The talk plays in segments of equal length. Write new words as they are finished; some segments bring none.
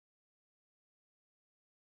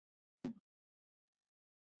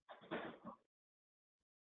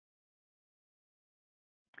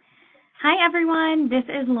Hi, everyone. This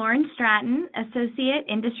is Lauren Stratton, Associate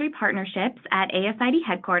Industry Partnerships at ASID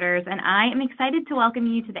Headquarters, and I am excited to welcome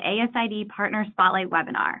you to the ASID Partner Spotlight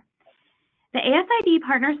webinar. The ASID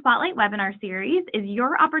Partner Spotlight webinar series is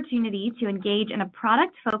your opportunity to engage in a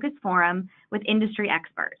product-focused forum with industry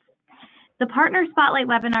experts. The Partner Spotlight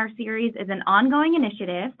webinar series is an ongoing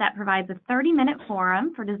initiative that provides a 30-minute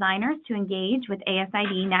forum for designers to engage with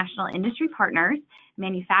ASID national industry partners,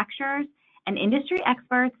 manufacturers, and industry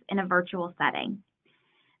experts in a virtual setting.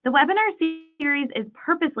 The webinar series is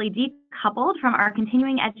purposely decoupled from our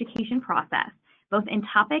continuing education process, both in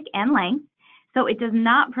topic and length, so it does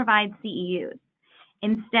not provide CEUs.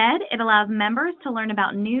 Instead, it allows members to learn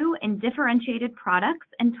about new and differentiated products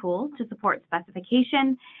and tools to support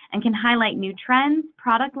specification and can highlight new trends,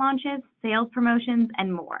 product launches, sales promotions,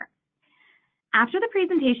 and more. After the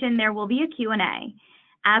presentation, there will be a Q&A.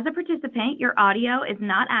 As a participant, your audio is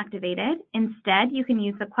not activated. Instead, you can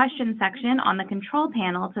use the question section on the control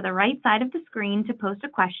panel to the right side of the screen to post a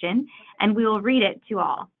question, and we will read it to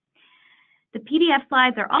all. The PDF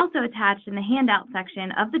slides are also attached in the handout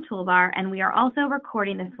section of the toolbar, and we are also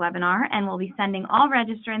recording this webinar and will be sending all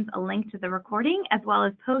registrants a link to the recording as well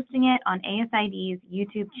as posting it on ASID's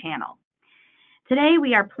YouTube channel. Today,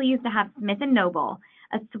 we are pleased to have Smith+Noble,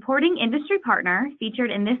 a supporting industry partner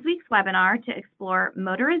featured in this week's webinar to explore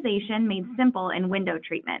motorization made simple in window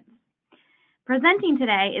treatments. Presenting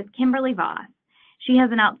today is Kimberly Voss. She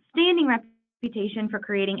has an outstanding reputation for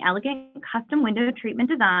creating elegant custom window treatment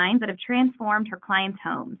designs that have transformed her clients'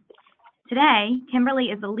 homes. Today, Kimberly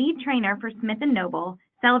is the lead trainer for Smith+Noble,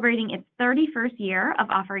 celebrating its 31st year of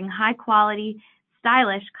offering high-quality,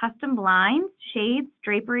 stylish custom blinds, shades,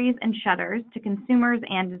 draperies, and shutters to consumers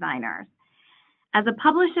and designers. As a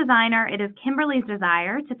published designer, it is Kimberly's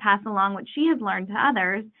desire to pass along what she has learned to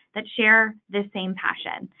others that share this same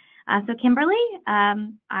passion. So Kimberly,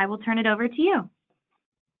 I will turn it over to you.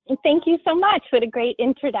 Thank you so much. What a great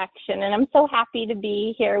introduction. And I'm so happy to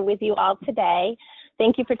be here with you all today.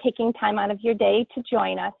 Thank you for taking time out of your day to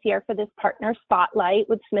join us here for this Partner Spotlight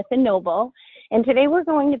with Smith+Noble. And today we're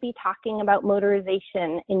going to be talking about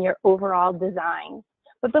motorization in your overall design.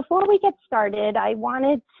 But before we get started, I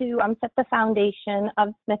wanted to set the foundation of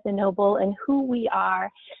Smith+Noble and who we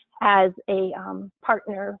are as a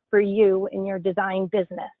partner for you in your design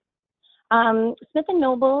business.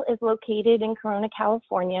 Smith+Noble is located in Corona,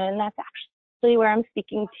 California, and that's actually where I'm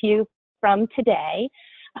speaking to you from today.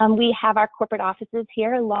 We have our corporate offices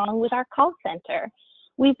here along with our call center.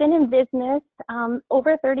 We've been in business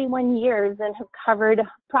over 31 years and have covered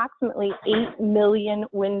approximately 8 million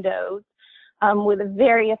windows with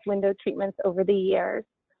various window treatments over the years.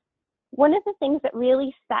 One of the things that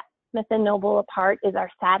really sets Smith+Noble apart is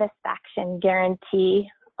our satisfaction guarantee,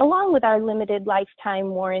 along with our limited lifetime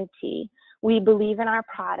warranty. We believe in our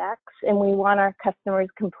products and we want our customers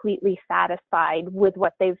completely satisfied with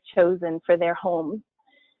what they've chosen for their homes.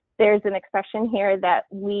 There's an expression here that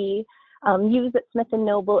we use at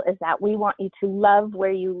Smith+Noble is that we want you to love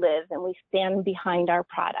where you live, and we stand behind our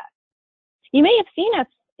products. You may have seen us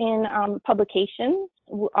in publications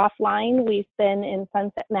offline. We've been in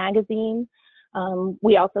Sunset Magazine.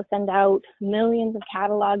 We also send out millions of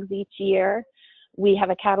catalogs each year. We have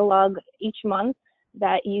a catalog each month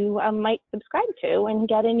that you might subscribe to and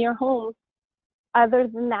get in your home. Other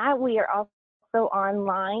than that, we are also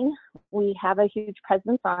online. We have a huge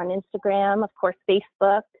presence on Instagram, of course,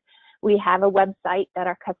 Facebook. We have a website that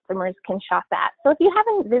our customers can shop at. So if you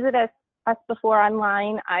haven't visited us before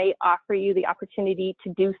online, I offer you the opportunity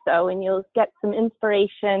to do so, and you'll get some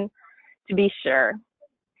inspiration to be sure.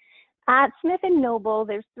 At Smith+Noble,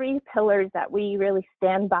 there's 3 pillars that we really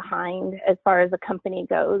stand behind as far as the company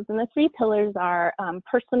goes, and the 3 pillars are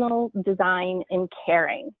personal, design, and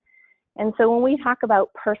caring. And so when we talk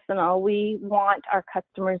about personal, we want our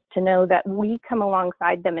customers to know that we come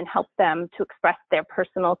alongside them and help them to express their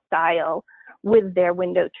personal style with their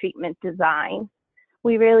window treatment design.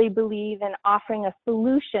 We really believe in offering a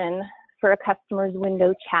solution for a customer's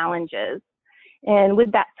window challenges. And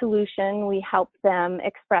with that solution, we help them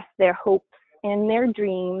express their hopes and their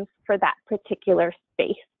dreams for that particular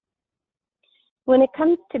space. When it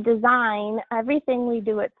comes to design, everything we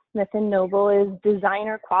do at Smith+Noble is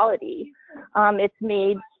designer quality. It's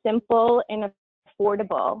made simple and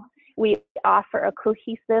affordable. We offer a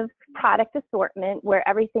cohesive product assortment where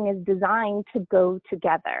everything is designed to go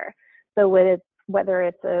together. So whether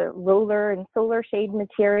it's a roller and solar shade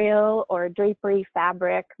material or drapery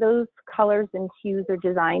fabric, those colors and hues are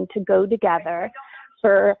designed to go together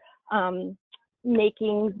for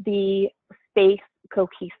making the space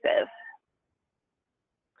cohesive.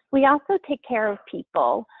 We also take care of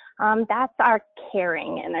people. That's our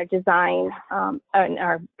caring and our design and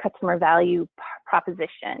our customer value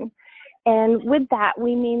proposition. And with that,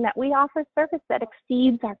 we mean that we offer service that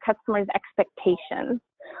exceeds our customers' expectations.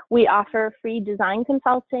 We offer free design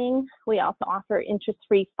consulting. We also offer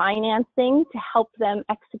interest-free financing to help them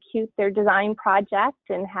execute their design project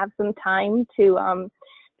and have some time to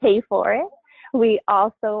pay for it. We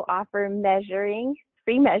also offer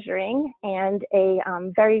free measuring, and a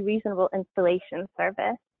very reasonable installation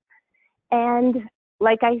service. And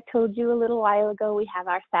like I told you a little while ago, we have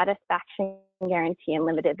our satisfaction guarantee and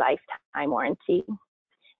limited lifetime warranty.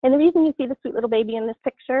 And the reason you see the sweet little baby in this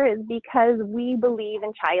picture is because we believe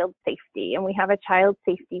in child safety, and we have a child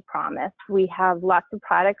safety promise. We have lots of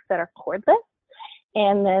products that are cordless,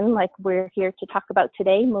 and then, like we're here to talk about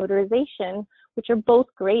today, motorization, which are both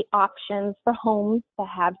great options for homes that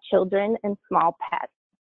have children and small pets.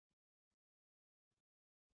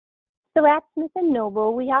 So at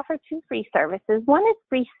Smith+Noble, we offer 2 free services. One is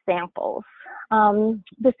free samples.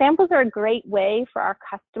 The samples are a great way for our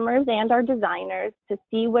customers and our designers to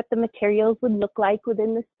see what the materials would look like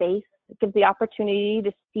within the space. It gives the opportunity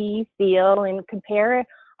to see, feel, and compare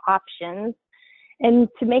options, and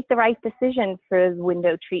to make the right decision for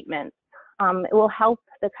window treatment. It will help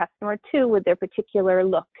the customer too with their particular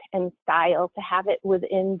look and style, to have it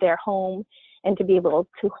within their home and to be able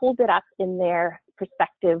to hold it up in their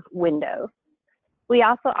prospective windows. We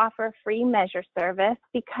also offer a free measure service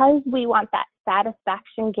because we want that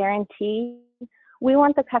satisfaction guarantee. We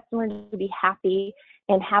want the customer to be happy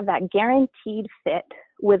and have that guaranteed fit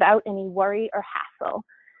without any worry or hassle.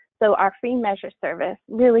 So our free measure service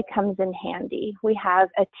really comes in handy. We have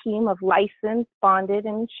a team of licensed, bonded,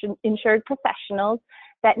 and insured professionals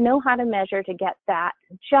that know how to measure to get that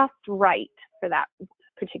just right for that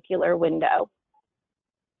particular window.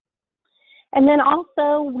 And then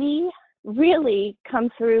also, we really come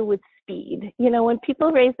through with speed. You know, when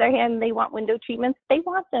people raise their hand and they want window treatments, they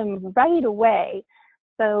want them right away.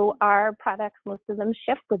 So our products, most of them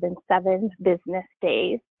ship within 7 business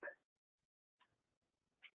days.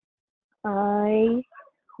 I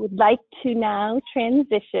would like to now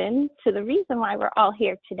transition to the reason why we're all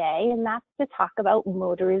here today, and that's to talk about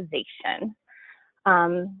motorization.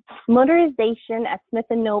 Motorization at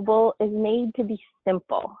Smith+Noble is made to be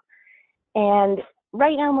simple. And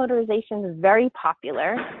right now, motorization is very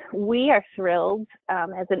popular. We are thrilled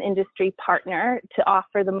as an industry partner to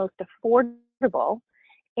offer the most affordable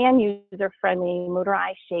and user-friendly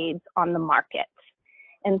motorized shades on the market.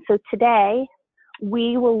 And so today,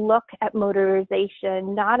 we will look at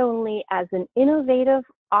motorization not only as an innovative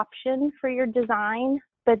option for your design,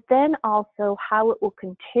 but then also how it will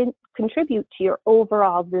contribute to your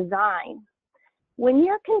overall design. When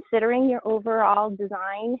you're considering your overall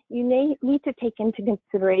design, you need to take into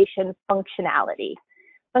consideration functionality.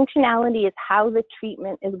 Functionality is how the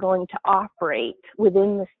treatment is going to operate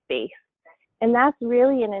within the space. And that's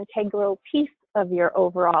really an integral piece of your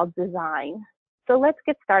overall design. So let's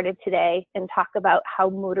get started today and talk about how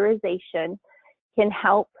motorization can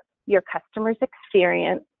help your customer's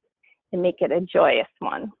experience and make it a joyous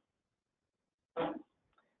one.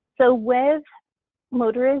 So with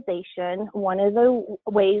motorization, one of the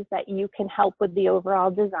ways that you can help with the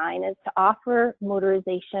overall design is to offer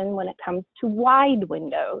motorization when it comes to wide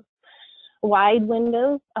windows. Wide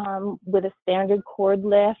windows with a standard cord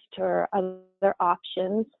lift or other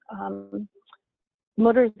options.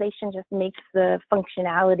 Motorization just makes the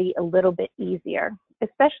functionality a little bit easier,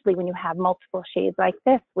 especially when you have multiple shades like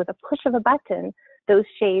this. With a push of a button, those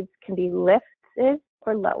shades can be lifted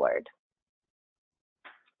or lowered.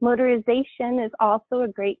 Motorization is also a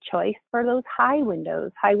great choice for those high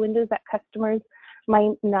windows that customers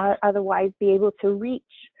might not otherwise be able to reach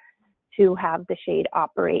to have the shade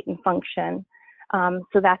operate and function.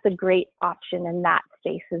 So that's a great option in that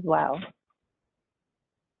space as well.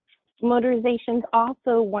 Motorization is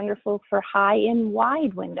also wonderful for high and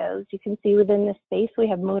wide windows. You can see within this space we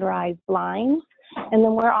have motorized blinds, and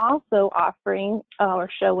then we're also offering or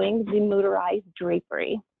showing the motorized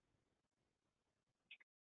drapery.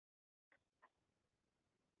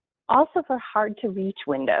 Also for hard to reach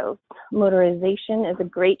windows, motorization is a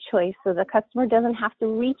great choice so the customer doesn't have to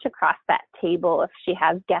reach across that table. If she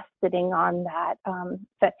has guests sitting on that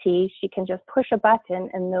settee, she can just push a button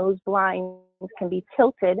and those blinds can be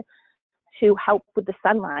tilted to help with the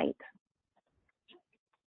sunlight.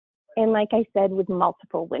 And like I said, with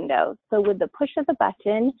multiple windows. So with the push of the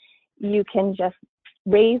button, you can just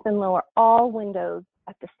raise and lower all windows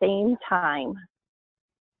at the same time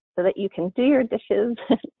so that you can do your dishes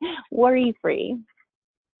worry-free.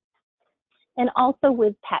 And also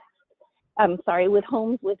with pets, with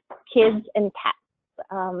homes with kids and pets.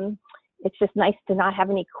 It's just nice to not have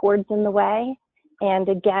any cords in the way, and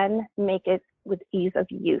again, make it with ease of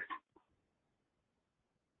use.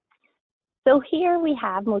 So here we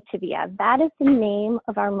have Motivia. That is the name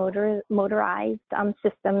of our motorized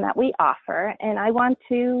system that we offer, and I want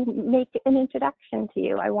to make an introduction to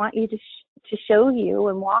you. I want you to show you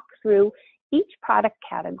and walk through each product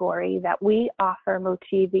category that we offer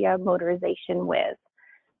Motivia Motorization with.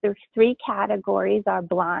 The three categories are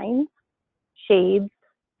blinds, shades,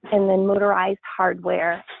 and then motorized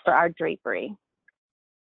hardware for our drapery.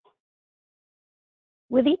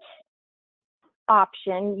 With each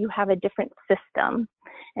option, you have a different system.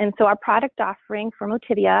 And so our product offering for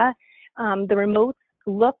Motivia, the remotes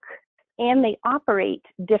look and they operate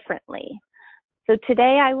differently. So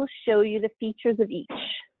today I will show you the features of each.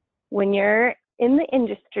 When you're in the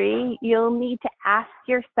industry, you'll need to ask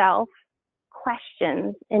yourself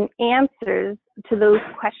questions, and answers to those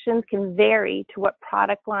questions can vary to what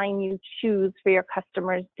product line you choose for your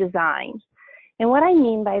customer's design. And what I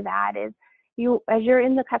mean by that is, as you're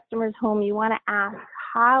in the customer's home, you want to ask,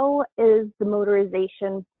 how is the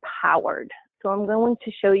motorization powered? So I'm going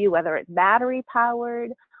to show you whether it's battery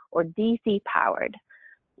powered or DC powered.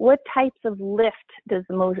 What types of lift does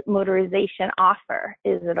the motorization offer?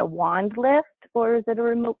 Is it a wand lift or is it a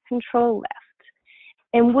remote control lift?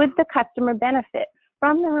 And would the customer benefit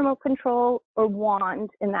from the remote control or wand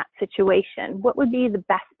in that situation? What would be the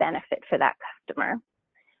best benefit for that customer?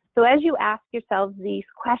 So as you ask yourselves these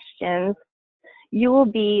questions, you will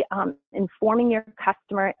be informing your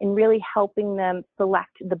customer and really helping them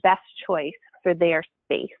select the best choice for their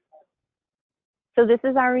space. So this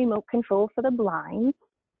is our remote control for the blinds.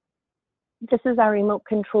 This is our remote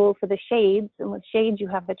control for the shades. And with shades, you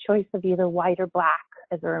have the choice of either white or black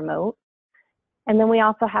as a remote. And then we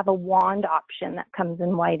also have a wand option that comes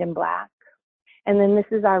in white and black. And then this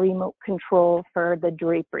is our remote control for the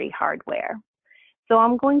drapery hardware. So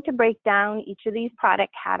I'm going to break down each of these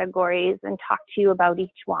product categories and talk to you about each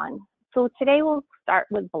one. So today we'll start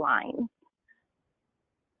with blinds.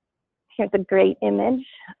 Here's a great image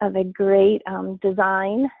of a great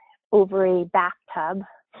design over a bathtub.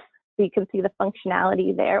 So you can see the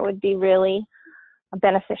functionality there would be really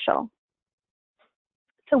beneficial.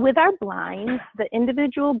 So with our blinds, the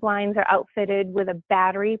individual blinds are outfitted with a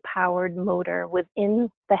battery-powered motor within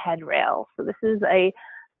the headrail. So this is a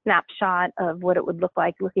snapshot of what it would look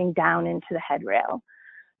like looking down into the headrail.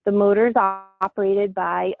 The motor is operated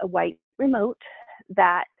by a white remote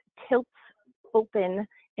that tilts open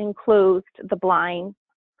and closed the blind.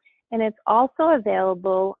 And it's also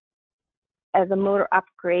available as a motor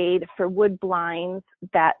upgrade for wood blinds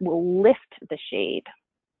that will lift the shade.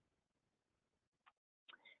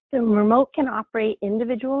 The remote can operate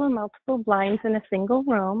individual or multiple blinds in a single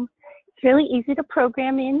room. It's really easy to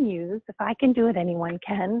program and use. If I can do it, anyone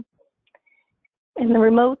can. And the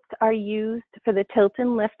remotes are used for the tilt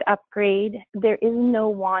and lift upgrade. There is no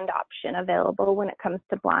wand option available when it comes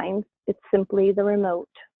to blinds. It's simply the remote.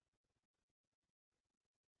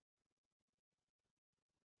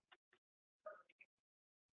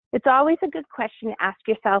 It's always a good question to ask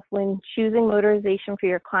yourself when choosing motorization for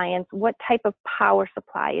your clients, what type of power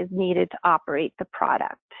supply is needed to operate the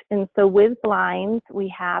product. And so with blinds,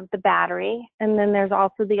 we have the battery, and then there's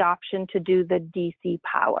also the option to do the DC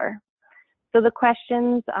power. So the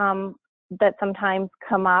questions that sometimes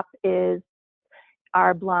come up is,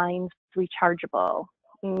 are blinds rechargeable?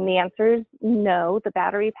 And the answer is no, the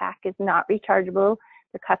battery pack is not rechargeable.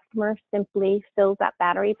 The customer simply fills that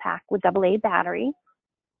battery pack with AA battery.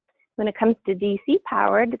 When it comes to DC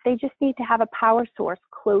powered, they just need to have a power source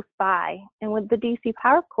close by. And with the DC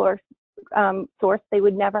power source, they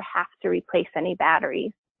would never have to replace any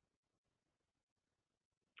batteries.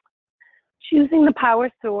 Choosing the power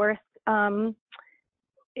source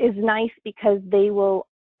is nice because they will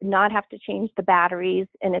not have to change the batteries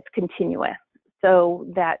and it's continuous. So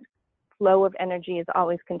that flow of energy is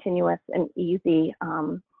always continuous and easy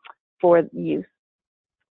for use.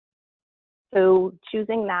 So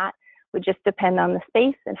choosing that would just depend on the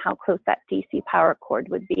space and how close that DC power cord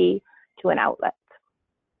would be to an outlet.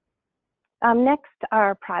 Next,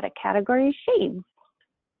 our product category is shades.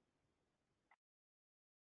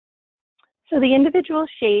 So the individual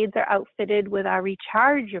shades are outfitted with our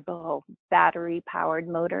rechargeable battery-powered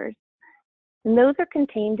motors. And those are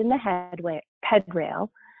contained in the headrail.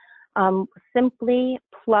 Simply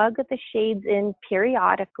plug the shades in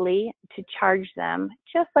periodically to charge them,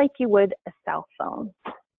 just like you would a cell phone.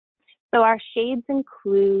 So our shades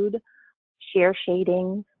include sheer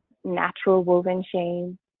shading, natural woven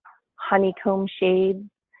shades, honeycomb shades,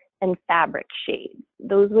 and fabric shades.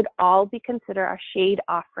 Those would all be considered our shade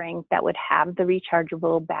offerings that would have the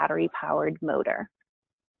rechargeable battery-powered motor.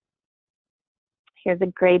 Here's a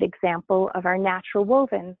great example of our natural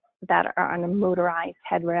wovens that are on a motorized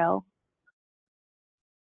headrail.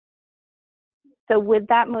 So with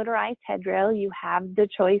that motorized headrail, you have the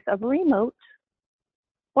choice of a remote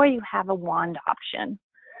or you have a wand option.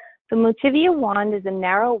 The Motivia wand is a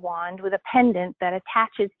narrow wand with a pendant that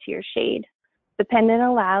attaches to your shade. The pendant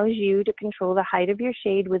allows you to control the height of your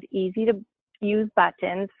shade with easy to use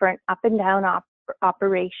buttons for an up and down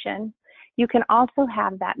operation. You can also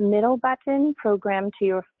have that middle button programmed to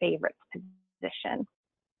your favorite position.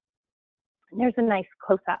 There's a nice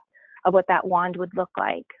close-up of what that wand would look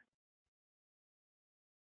like.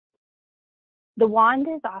 The wand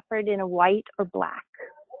is offered in a white or black.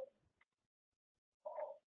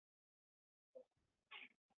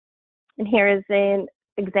 And here is an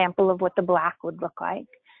example of what the black would look like.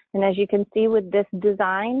 And as you can see with this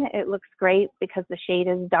design, it looks great because the shade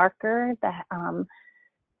is darker. The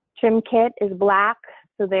trim kit is black,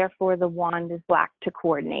 so therefore the wand is black to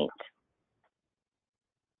coordinate.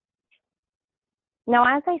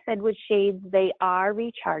 Now, as I said with shades, they are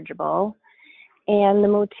rechargeable. And the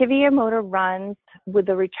Motivia motor runs with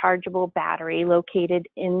a rechargeable battery located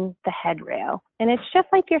in the headrail. And it's just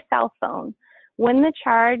like your cell phone. When the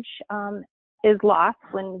charge is lost,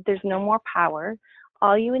 when there's no more power,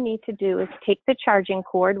 all you would need to do is take the charging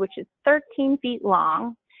cord, which is 13 feet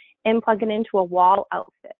long, and plug it into a wall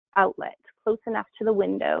outlet close enough to the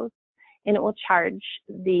windows, and it will charge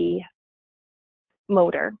the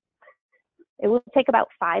motor. It will take about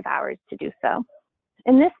 5 hours to do so.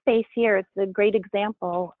 In this space here, it's a great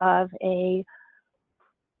example of a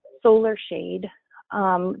solar shade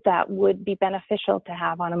that would be beneficial to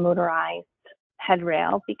have on a motorized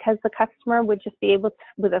headrail because the customer would just be able to,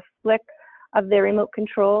 with a flick of their remote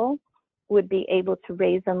control, would be able to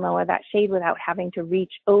raise and lower that shade without having to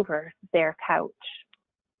reach over their couch.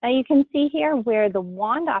 Now you can see here where the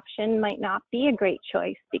wand option might not be a great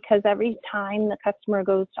choice because every time the customer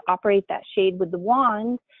goes to operate that shade with the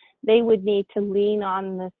wand, they would need to lean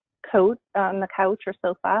on the couch or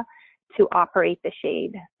sofa to operate the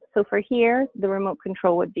shade. So for here, the remote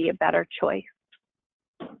control would be a better choice.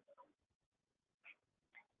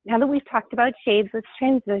 Now that we've talked about shades, let's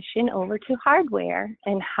transition over to hardware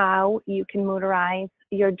and how you can motorize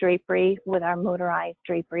your drapery with our motorized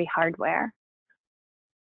drapery hardware.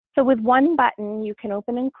 So with one button, you can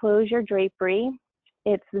open and close your drapery.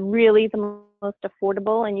 It's really the most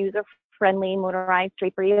affordable and user-friendly motorized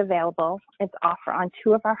drapery available. It's offered on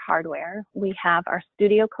two of our hardware. We have our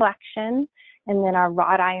Studio Collection and then our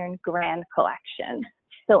Wrought Iron Grand Collection.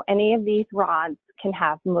 So any of these rods can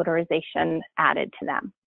have motorization added to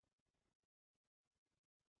them.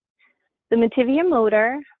 The Motivia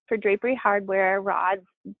motor for drapery hardware rods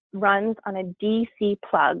runs on a DC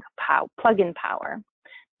plug-in power.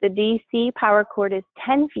 The DC power cord is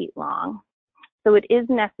 10 feet long, so it is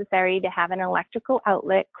necessary to have an electrical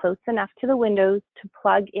outlet close enough to the windows to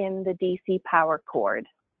plug in the DC power cord.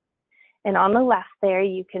 And on the left there,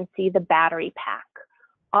 you can see the battery pack,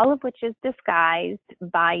 all of which is disguised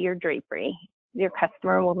by your drapery. Your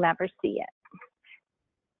customer will never see it.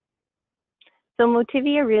 So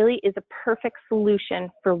Motivia really is a perfect solution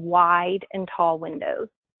for wide and tall windows.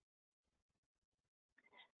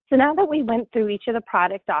 So now that we went through each of the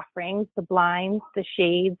product offerings, the blinds, the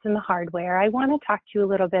shades, and the hardware, I want to talk to you a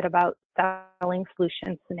little bit about selling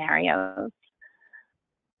solution scenarios.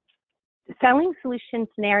 Selling solution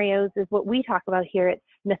scenarios is what we talk about here at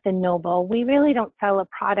Smith+Noble. We really don't sell a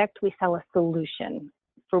product, we sell a solution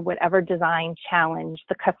for whatever design challenge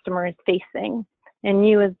the customer is facing. And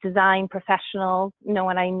you as design professionals know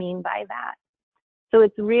what I mean by that. So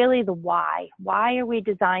it's really the why. Why are we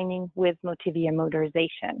designing with Motivia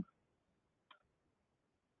Motorization?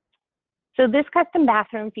 So this custom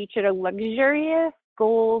bathroom featured a luxurious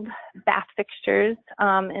gold bath fixtures,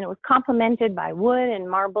 and it was complemented by wood and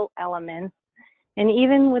marble elements. And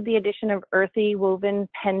even with the addition of earthy woven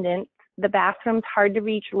pendants, the bathroom's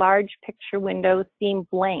hard-to-reach large picture windows seem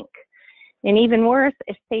blank. And even worse,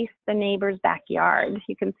 it faced the neighbor's backyard.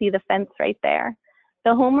 You can see the fence right there. The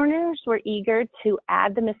homeowners were eager to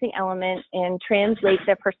add the missing element and translate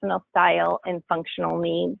their personal style and functional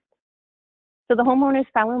needs. So the homeowners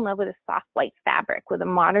fell in love with a soft white fabric with a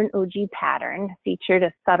modern OG pattern, featured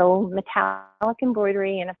a subtle metallic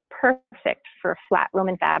embroidery and a perfect for a flat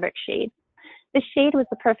Roman fabric shade. The shade was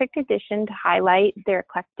the perfect addition to highlight their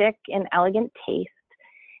eclectic and elegant taste.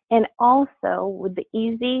 And also with the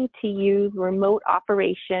easy to use remote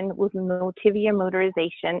operation with Motivia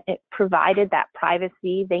Motorization, it provided that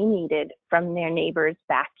privacy they needed from their neighbor's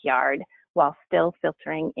backyard while still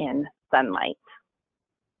filtering in sunlight.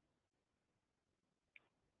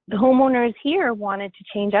 The homeowners here wanted to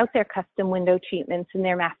change out their custom window treatments in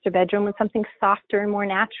their master bedroom with something softer and more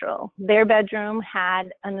natural. Their bedroom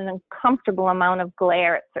had an uncomfortable amount of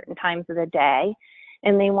glare at certain times of the day,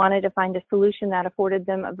 and they wanted to find a solution that afforded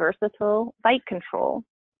them a versatile light control.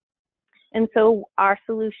 And so our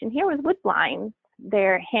solution here was wood blinds.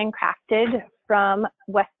 They're handcrafted from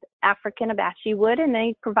West African abachi wood, and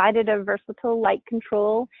they provided a versatile light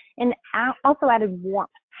control and also added warmth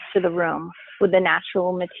to the room with the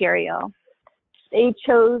natural material. They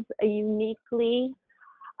chose a uniquely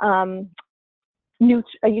styled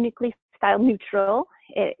neutral.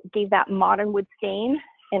 It gave that modern wood stain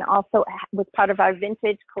and also was part of our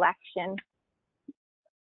vintage collection.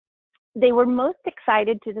 They were most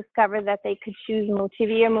excited to discover that they could choose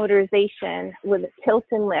Motivia Motorization with a tilt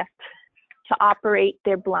and lift to operate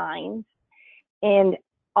their blinds and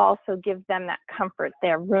also give them that comfort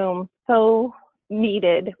their room so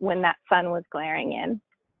needed when that sun was glaring in.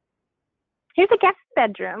 Here's a guest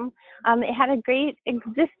bedroom. It had a great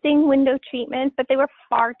existing window treatment, but they were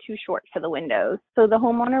far too short for the windows. So the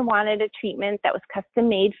homeowner wanted a treatment that was custom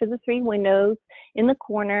made for the 3 windows in the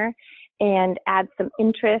corner and add some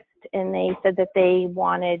interest. And they said that they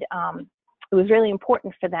wanted, it was really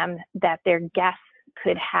important for them that their guests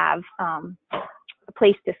could have a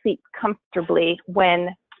place to sleep comfortably when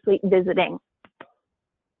visiting.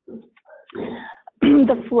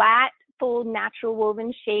 The flat, full natural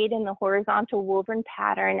woven shade and the horizontal woven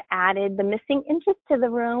pattern added the missing interest to the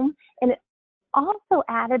room, and it also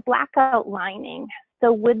added blackout lining.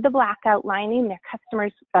 So with the blackout lining, their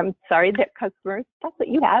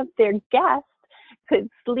guests could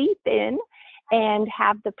sleep in and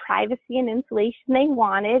have the privacy and insulation they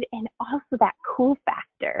wanted, and also that cool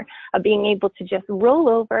factor of being able to just roll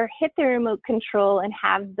over, hit the remote control, and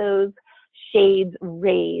have those shades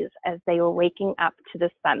raise as they were waking up to the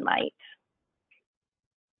sunlight.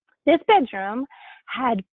 This bedroom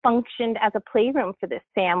had functioned as a playroom for this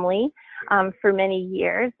family for many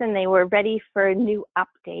years, and they were ready for a new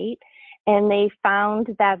update. And they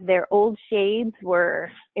found that their old shades were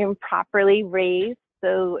improperly raised,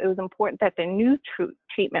 so it was important that the new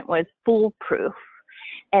treatment was foolproof.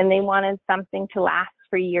 And they wanted something to last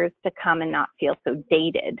for years to come and not feel so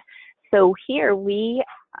dated. So here we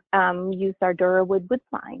used our Durawood wood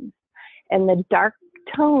blinds, and the dark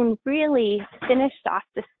tone really finished off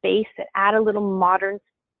the space. It added a little modern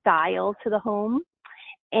style to the home,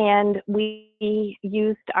 and we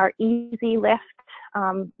used our easy lift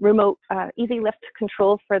easy lift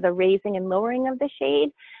control for the raising and lowering of the shade.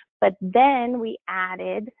 But then we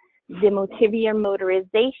added the Motivia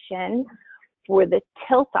Motorization for the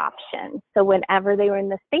tilt option. So whenever they were in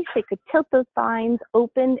the space, they could tilt those blinds,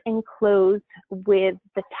 open and close with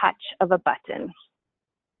the touch of a button.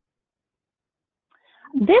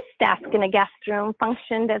 This desk in a guest room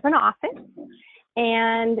functioned as an office,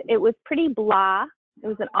 and it was pretty blah. It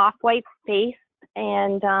was an off-white space,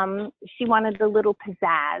 and she wanted a little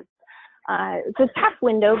pizzazz. It's a tough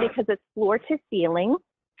window because it's floor to ceiling,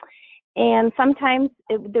 and sometimes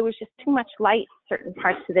there was just too much light certain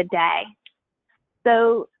parts of the day.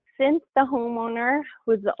 So since the homeowner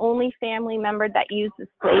was the only family member that used this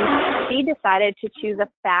place, she decided to choose a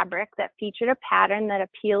fabric that featured a pattern that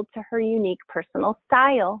appealed to her unique personal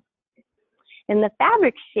style. And the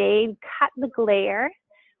fabric shade cut the glare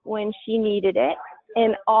when she needed it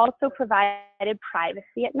and also provided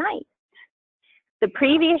privacy at night. The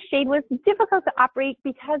previous shade was difficult to operate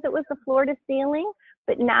because it was the floor to ceiling,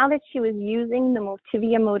 but now that she was using the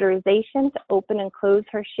Motivia Motorization to open and close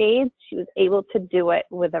her shades, she was able to do it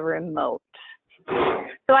with a remote.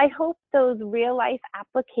 So I hope those real life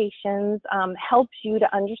applications helps you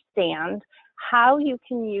to understand how you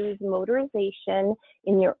can use motorization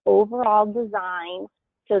in your overall design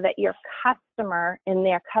so that your customer and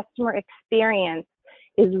their customer experience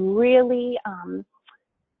is really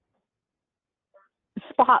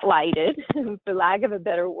spotlighted, for lack of a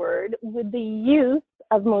better word, with the use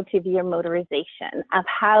of Motivia Motorization, of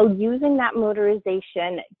how using that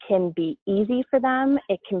motorization can be easy for them,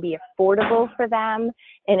 it can be affordable for them,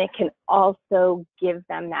 and it can also give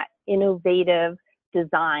them that innovative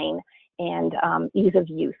design and ease of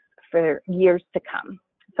use for years to come.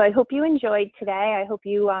 So I hope you enjoyed today. I hope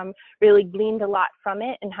you really gleaned a lot from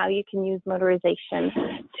it and how you can use motorization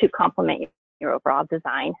to complement your overall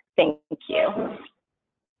design. Thank you.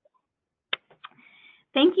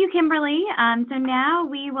 Thank you, Kimberly. So now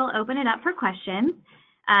we will open it up for questions.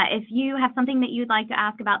 If you have something that you'd like to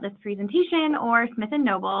ask about this presentation or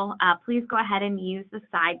Smith+Noble, please go ahead and use the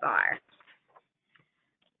sidebar.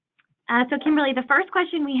 So Kimberly, the first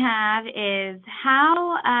question we have is,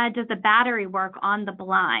 how does the battery work on the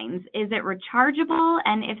blinds? Is it rechargeable?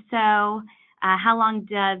 And if so, how long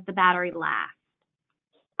does the battery last?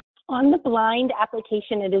 On the blind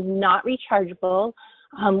application, it is not rechargeable.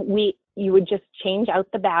 You would just change out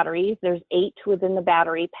the batteries. There's 8 within the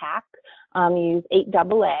battery pack. You use 8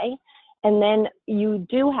 AA. And then you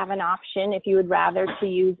do have an option if you would rather to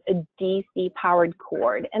use a DC powered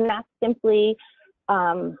cord. And that's simply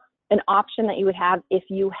an option that you would have if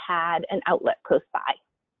you had an outlet close by.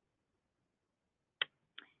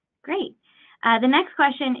 Great. The next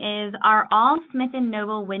question is, are all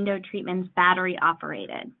Smith+Noble window treatments battery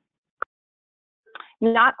operated?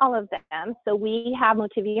 Not all of them. So we have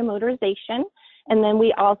Motorization, and then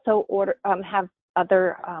we also have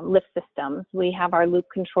other lift systems. We have our loop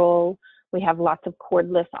control. We have lots of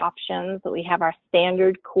cordless options. We have our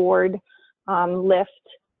standard cord lift.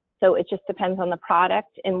 So it just depends on the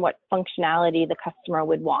product and what functionality the customer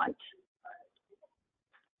would want.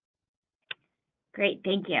 Great,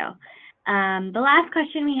 thank you. The last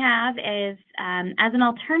question we have is, as an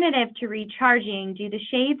alternative to recharging, do the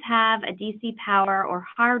shades have a DC power or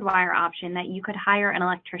hardwire option that you could hire an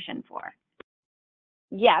electrician for?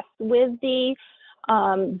 Yes, with the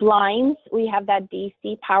blinds, we have that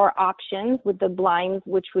DC power options with the blinds,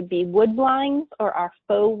 which would be wood blinds, or our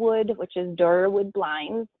faux wood, which is Durawood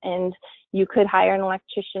blinds. And you could hire an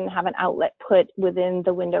electrician, have an outlet put within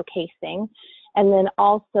the window casing. And then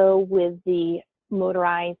also with the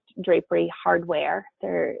motorized drapery hardware,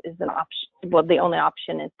 there is an option. Well, the only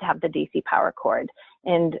option is to have the DC power cord.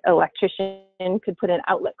 And an electrician could put an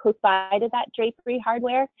outlet close by to that drapery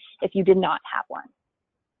hardware if you did not have one.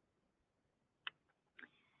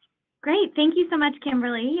 Great, thank you so much,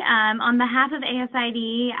 Kimberly. On behalf of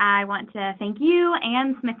ASID, I want to thank you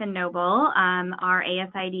and Smith+Noble, our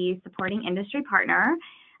ASID supporting industry partner,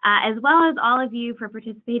 as well as all of you for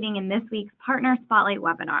participating in this week's Partner Spotlight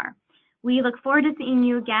webinar. We look forward to seeing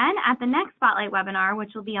you again at the next Spotlight webinar,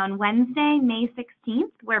 which will be on Wednesday, May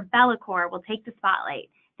 16th, where Bellicor will take the spotlight.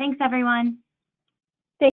 Thanks, everyone.